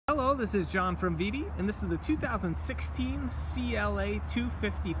this is John from Viti, and this is the 2016 CLA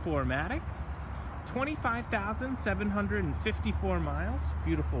 250 4MATIC. 25,754 miles,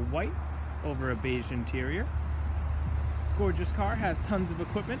 beautiful white over a beige interior. Gorgeous car, has tons of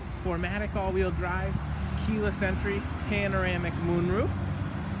equipment, 4MATIC all-wheel drive, keyless entry, panoramic moonroof,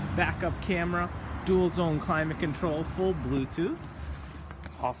 backup camera, dual zone climate control, full Bluetooth.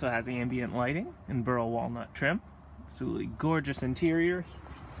 Also has ambient lighting and burl walnut trim. Absolutely gorgeous interior,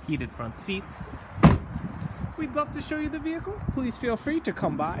 heated front seats. We'd love to show you the vehicle. Please feel free to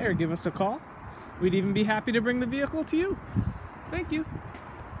come by or give us a call. We'd even be happy to bring the vehicle to you. Thank you.